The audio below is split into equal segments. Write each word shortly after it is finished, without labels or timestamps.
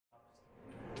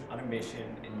on a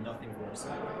mission, and nothing works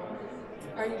out.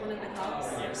 Are you one of the cops?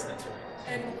 Yes, that's right.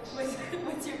 And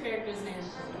what's your character's name?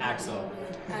 Axel.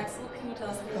 Axel, can you tell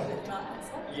us a little bit about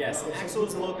Axel? Yes,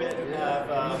 Axel's a little bit of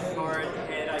a hard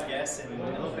head, I guess, and a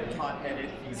little bit hot-headed.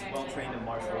 He's well trained in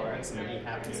martial arts, and he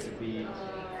happens to be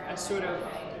sort of,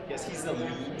 I guess he's the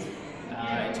lead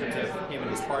in terms of him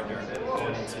and his partner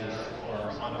going into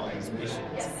or on all these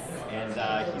missions. And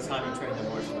he's highly trained in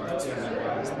martial arts,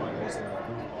 and his partner's in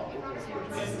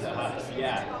and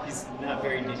yeah, he's not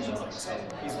very ninja-like, so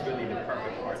he's really the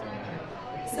perfect partner.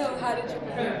 So how did you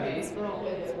prepare for this role?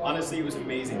 Honestly, it was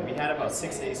amazing. We had about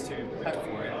 6 days to prep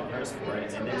for it, rehearse for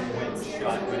it, and then we went and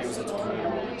shot, but it was a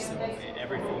tornado week, so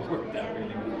everything worked out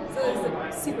really well. So it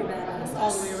was super badass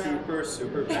all the way around. Super,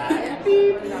 super bad.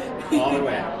 All the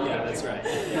way out. Yeah, that's right.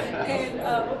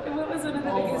 And what was one of the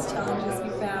biggest challenges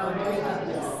you found making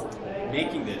this?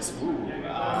 Making this,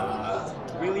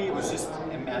 really it was just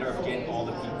a matter of getting all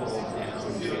the people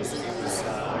down, because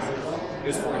it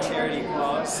was for a charity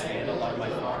cause, and a lot of my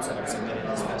films that I've submitted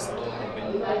this festival